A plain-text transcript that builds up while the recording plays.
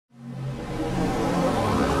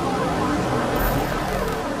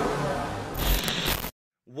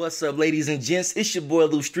What's up, ladies and gents? It's your boy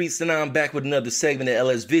Lou Streets, and I'm back with another segment of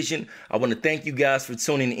LS Vision. I want to thank you guys for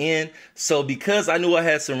tuning in. So because I knew I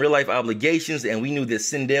had some real life obligations and we knew that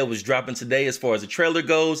Sindel was dropping today as far as the trailer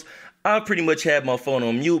goes, I pretty much had my phone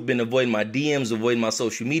on mute, been avoiding my DMs, avoiding my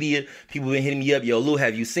social media. People been hitting me up, yo, Lou,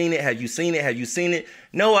 have you seen it? Have you seen it? Have you seen it?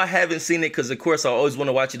 No, I haven't seen it because, of course, I always want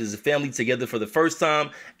to watch it as a family together for the first time,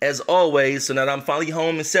 as always. So now that I'm finally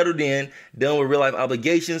home and settled in, done with real life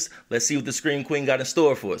obligations, let's see what the Scream Queen got in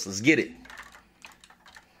store for us. Let's get it.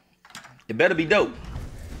 It better be dope.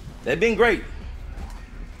 They've been great.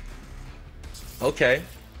 Okay.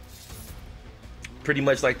 Pretty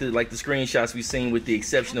much like the screenshots we've seen, with the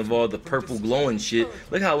exception of all the purple glowing shit.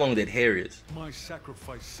 Look how long that hair is. My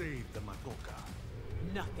sacrifice saved the Madoka.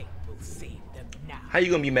 Nothing will save them now. How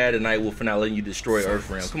you gonna be mad at Nightwolf for not letting you destroy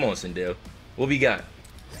Earthrealm? Come on, Sindel. What we got?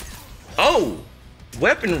 Oh!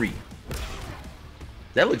 Weaponry!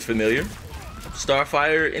 That looks familiar.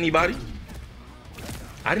 Starfire, anybody?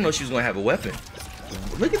 I didn't know she was gonna have a weapon.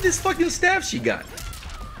 Look at this fucking staff she got.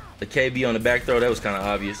 The KB on the back throw, that was kind of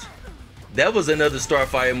obvious. That was another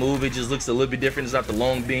Starfire move. It just looks a little bit different. It's not the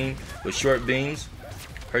long beam with short beams.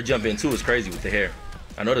 Her jump in too is crazy with the hair.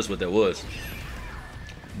 I know that's what that was.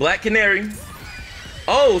 Black Canary.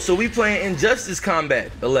 Oh, so we playing Injustice Kombat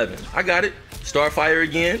 11. I got it. Starfire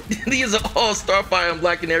again. These are all Starfire and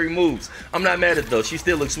Black Canary moves. I'm not mad at it though. She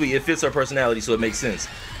still looks sweet. It fits her personality, so it makes sense.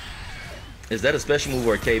 Is that a special move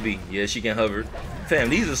or a KB? Yeah, she can hover. Fam,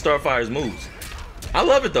 these are Starfire's moves. I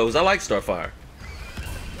love it though, 'cause I like Starfire.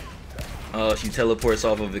 She teleports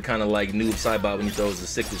off of it, kind of like Noob Saibot when he throws the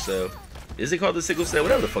sickle cell. Is it called the sickle cell?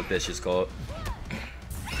 Whatever the fuck that shit's called.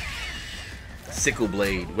 Sickle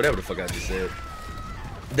blade, whatever the fuck I just said.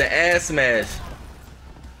 The ass smash.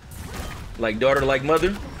 Like daughter, like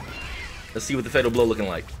mother. Let's see what the fatal blow looking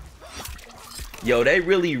like. Yo, they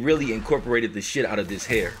really incorporated the shit out of this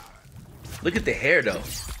hair. Look at the hair though.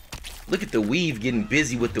 Look at the weave getting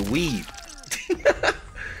busy with the weave.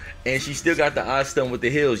 And she still got the eye stun with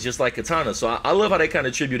the heels, just like Katana. So I love how they kind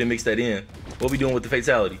of tribute and mix that in. What we doing with the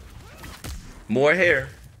fatality? More hair.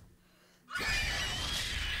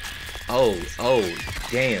 Oh,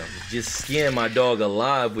 damn. Just skinned my dog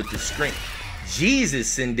alive with the string.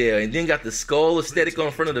 Jesus, Sindel. And then got the skull aesthetic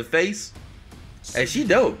on front of the face. Hey, she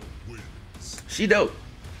dope. She dope.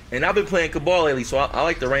 And I've been playing Cabal lately, so I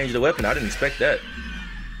like the range of the weapon. I didn't expect that.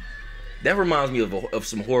 That reminds me of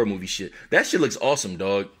some horror movie shit. That shit looks awesome,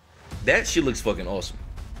 dog. That shit looks fucking awesome.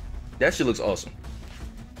 That shit looks awesome.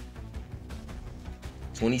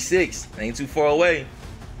 26. Ain't too far away.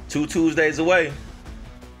 2 Tuesdays away.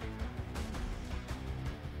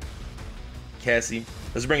 Cassie.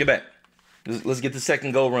 Let's bring it back. Let's get the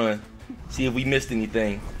second go run. See if we missed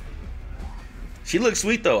anything. She looks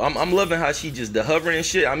sweet though. I'm loving how she just the hovering and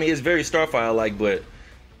shit. I mean, it's very Starfire like, but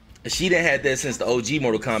she didn't have that since the OG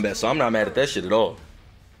Mortal Kombat, so I'm not mad at that shit at all.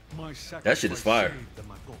 That shit is fire.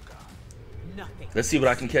 Let's see what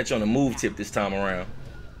I can catch on the move tip this time around.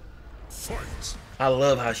 I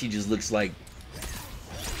love how she just looks like...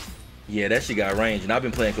 Yeah, that shit got range, and I've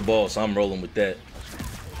been playing Cabal, so I'm rolling with that.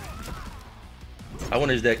 I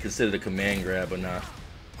wonder if that considered a command grab or not.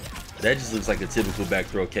 That just looks like a typical back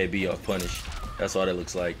throw KB off punish. That's all that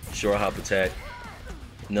looks like. Short hop attack.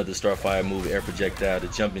 Another Starfire move, air projectile to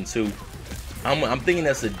jump in two. I'm thinking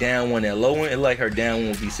that's a down one. That low one, it like her down one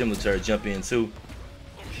would be similar to her jump in two.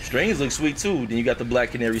 Strings look sweet too. Then you got the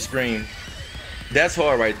Black Canary Scream. That's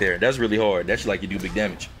hard right there. That's really hard. That's like you do big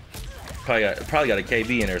damage. Probably got a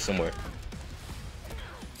KB in there somewhere.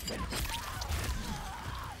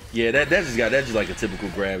 Yeah, that's just like a typical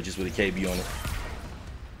grab, just with a KB on it.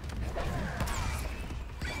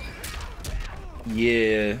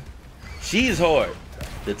 Yeah, she's hard.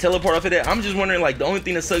 The teleport off of that. I'm just wondering, like, the only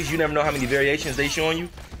thing that sucks is you never know how many variations they showing you.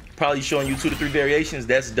 Probably showing you 2 to 3 variations.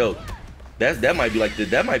 That's dope. That might be like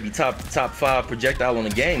that might be top 5 projectile on the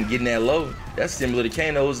game. Getting that low. That's similar to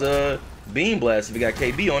Kano's beam blast if it got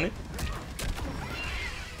KB on it.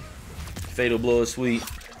 Fatal blow is sweet.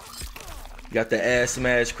 Got the ass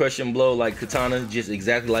smash, crushing blow like Katana, just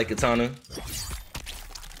exactly like Katana.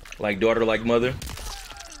 Like daughter, like mother.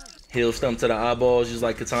 Heel stump to the eyeballs, just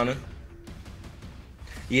like Katana.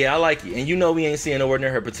 Yeah, I like it. And you know we ain't seeing nowhere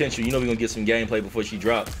near her potential. You know we gonna get some gameplay before she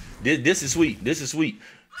drops. This is sweet. This is sweet.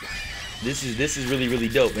 This is really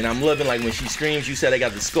dope. And I'm loving, like, when she screams, you said I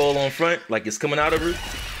got the skull on front, like it's coming out of her.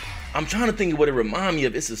 I'm trying to think of what it reminds me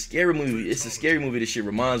of. It's a scary movie. It's a scary movie this shit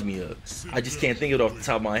reminds me of. I just can't think of it off the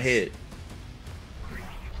top of my head.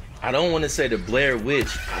 I don't want to say the Blair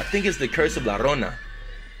Witch. I think it's the Curse of La Rona.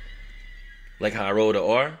 Like how I rolled the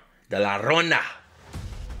R. The La Rona.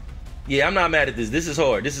 Yeah, I'm not mad at this. This is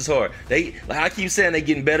hard. This is hard. They, like I keep saying, they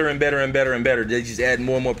getting better and better and better and better. They just add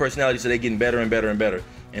more and more personality, so they getting better and better and better.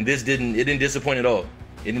 And this didn't disappoint at all.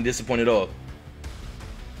 It didn't disappoint at all.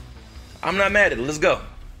 I'm not mad at it. Let's go.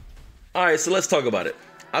 All right, so let's talk about it.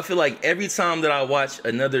 I feel like every time that I watch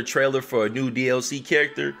another trailer for a new DLC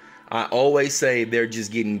character, I always say they're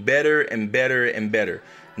just getting better and better and better.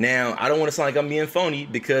 Now, I don't want to sound like I'm being phony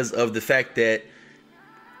because of the fact that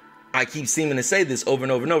I keep seeming to say this over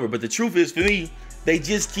and over and over, but the truth is, for me, they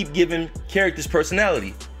just keep giving characters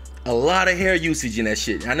personality. A lot of hair usage in that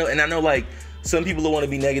shit. I know like some people will want to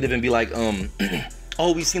be negative and be like,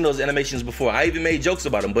 oh, we've seen those animations before. I even made jokes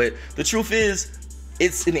about them, but the truth is,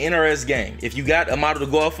 it's an NRS game. If you got a model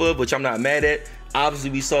to go off of, which I'm not mad at, obviously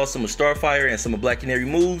we saw some of Starfire and some of Black Canary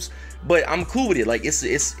moves, but I'm cool with it. Like it's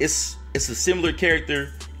a similar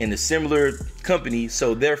character in a similar company,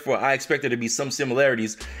 so therefore I expect there to be some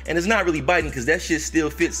similarities, and it's not really biting because that shit still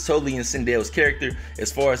fits totally in Sindel's character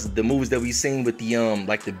as far as the moves that we've seen with the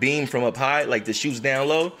like the beam from up high, like the shoots down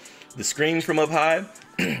low, the scream from up high,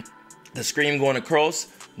 the scream going across,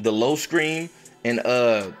 the low scream,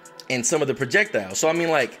 and some of the projectiles. So I mean,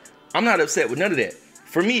 like, I'm not upset with none of that.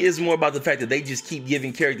 For me, it's more about the fact that they just keep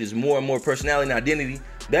giving characters more and more personality and identity.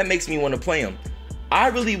 That makes me want to play them. I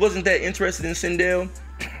really wasn't that interested in Sindel,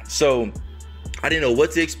 so I didn't know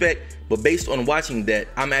what to expect, but based on watching that,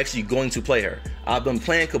 I'm actually going to play her. I've been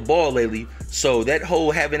playing Cabal lately, so that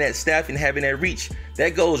whole having that staff and having that reach,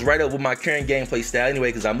 that goes right up with my current gameplay style anyway,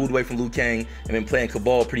 because I moved away from Liu Kang and been playing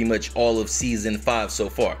Cabal pretty much all of Season 5 so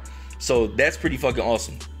far. So that's pretty fucking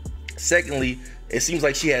awesome. Secondly, it seems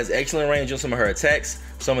like she has excellent range on some of her attacks.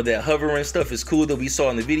 Some of that hovering stuff is cool that we saw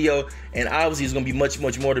in the video, and obviously there's gonna be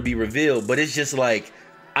much more to be revealed, but it's just like,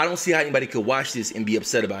 I don't see how anybody could watch this and be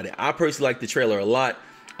upset about it. I personally like the trailer a lot.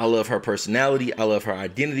 I love her personality. I love her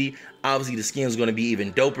identity. Obviously the skin is gonna be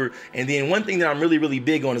even doper. And then one thing that I'm really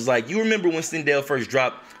big on is, like, you remember when Sindel first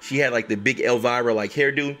dropped, she had like the big Elvira like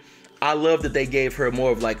hairdo. I love that they gave her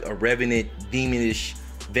more of like a revenant, demonish,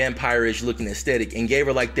 vampire-ish looking aesthetic and gave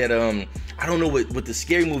her like that, I don't know what the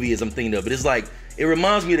scary movie is I'm thinking of, but it's like, it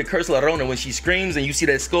reminds me of the Curse of La Llorona when she screams and you see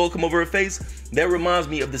that skull come over her face. That reminds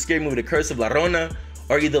me of the scary movie The Curse of La Llorona,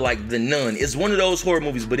 or either like The Nun. It's one of those horror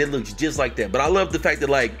movies, but it looks just like that. But I love the fact that,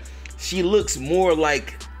 like, she looks more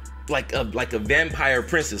like a vampire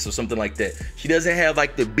princess or something like that. She doesn't have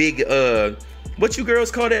like the big what you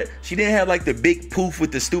girls call that? She didn't have like the big poof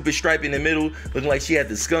with the stupid stripe in the middle, looking like she had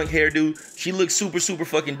the skunk hairdo. She looks super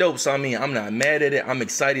fucking dope. So I mean, I'm not mad at it. I'm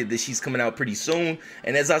excited that she's coming out pretty soon.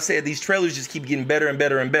 And as I said, these trailers just keep getting better and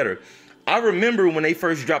better and better. I remember when they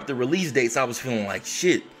first dropped the release dates, I was feeling like,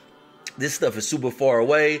 shit, this stuff is super far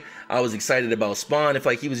away. I was excited about Spawn. If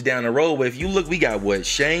like he was down the road, but if you look, we got what?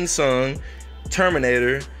 Shang Tsung,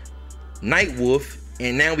 Terminator, Nightwolf,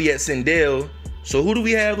 and now we at Sindel. So who do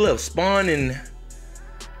we have left? Spawn and...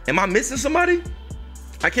 Am I missing somebody?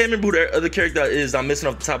 I can't remember who the other character is I'm missing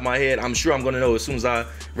off the top of my head. I'm sure I'm going to know as soon as I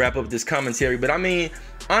wrap up this commentary. But I mean,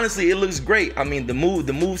 honestly, it looks great. I mean, the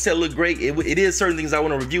moveset look great. It is certain things I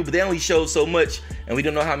want to review, but they only showed so much, and we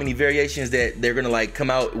don't know how many variations that they're going to like come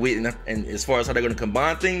out with, and as far as how they're going to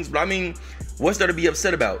combine things. But I mean, what's there to be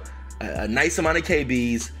upset about? A nice amount of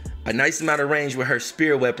KBs, a nice amount of range with her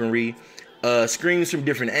spear weaponry, screams from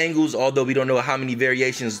different angles, although we don't know how many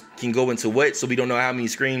variations can go into what, so we don't know how many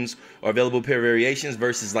screams are available per variations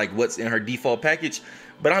versus like what's in her default package.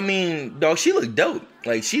 But I mean, dog, she looked dope.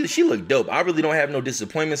 Like she looked dope. I really don't have no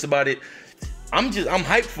disappointments about it. I'm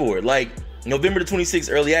hyped for it. Like November the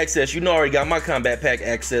 26th early access, you know, I already got my Kombat Pack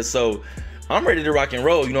access, so I'm ready to rock and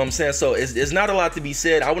roll, you know what I'm saying? So it's not a lot to be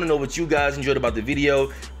said. I want to know what you guys enjoyed about the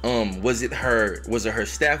video. Was it her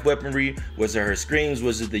staff weaponry? Was it her screams?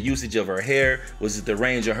 Was it the usage of her hair? Was it the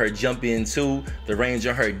range of her jump in two? The range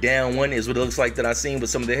of her down one is what it looks like that I seen with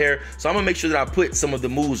some of the hair. So I'm gonna make sure that I put some of the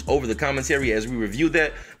moves over the commentary as we review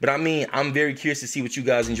that. But I mean, I'm very curious to see what you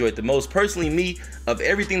guys enjoyed the most. Personally, me, of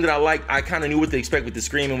everything that I liked, I kind of knew what to expect with the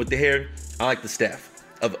scream and with the hair. I like the staff.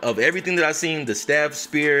 Of everything that I've seen, the staff,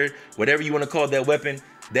 spear, whatever you want to call that weapon,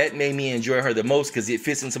 that made me enjoy her the most because it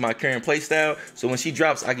fits into my current playstyle. So when she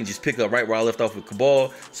drops, I can just pick up right where I left off with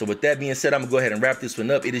Cabal. So with that being said, I'm gonna go ahead and wrap this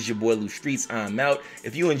one up. It is your boy Lou Streets. I'm out.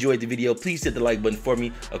 If you enjoyed the video, please hit the like button for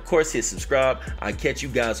me. Of course, hit subscribe. I'll catch you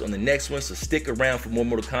guys on the next one. So stick around for more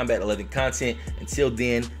Mortal Kombat 11 content. Until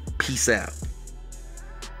then, peace out.